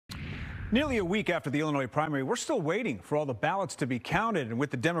Nearly a week after the Illinois primary, we're still waiting for all the ballots to be counted. And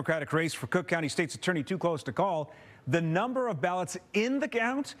with the Democratic race for Cook County State's Attorney too close to call, the number of ballots in the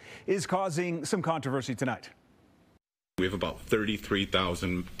count is causing some controversy tonight. We have about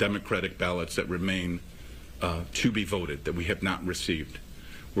 33,000 Democratic ballots that remain to be voted that we have not received.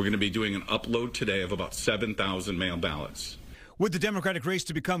 We're going to be doing an upload today of about 7,000 mail ballots. With the Democratic race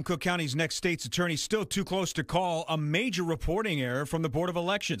to become Cook County's next state's attorney still too close to call, a major reporting error from the Board of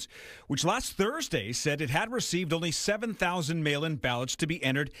Elections, which last Thursday said it had received only 7,000 mail-in ballots to be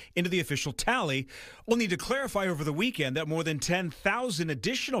entered into the official tally, only to clarify over the weekend that more than 10,000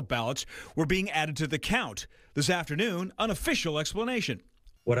 additional ballots were being added to the count. This afternoon, an official explanation.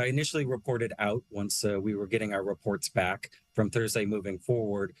 What I initially reported out once we were getting our reports back from Thursday moving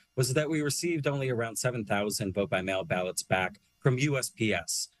forward was that we received only around 7,000 vote-by-mail ballots back from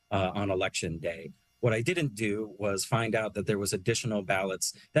USPS on election day. What I didn't do was find out that there was additional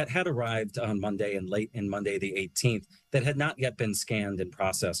ballots that had arrived on Monday and late in Monday the 18th that had not yet been scanned and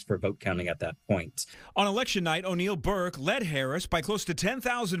processed for vote counting at that point. On election night, O'Neill Burke led Harris by close to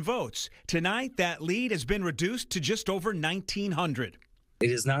 10,000 votes. Tonight, that lead has been reduced to just over 1,900. It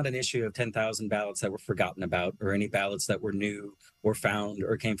is not an issue of 10,000 ballots that were forgotten about or any ballots that were new or found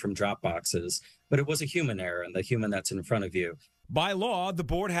or came from drop boxes, but it was a human error, and the human that's in front of you. By law, the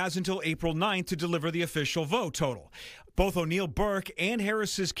board has until April 9th to deliver the official vote total. Both O'Neill Burke and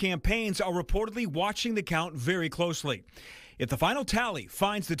Harris's campaigns are reportedly watching the count very closely. If the final tally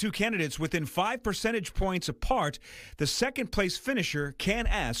finds the two candidates within 5 percentage points apart, the second-place finisher can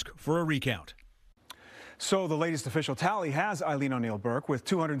ask for a recount. So the latest official tally has Eileen O'Neill Burke with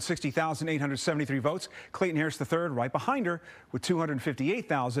 260,873 votes. Clayton Harris III right behind her with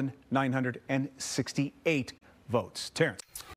 258,968 votes. Terrence.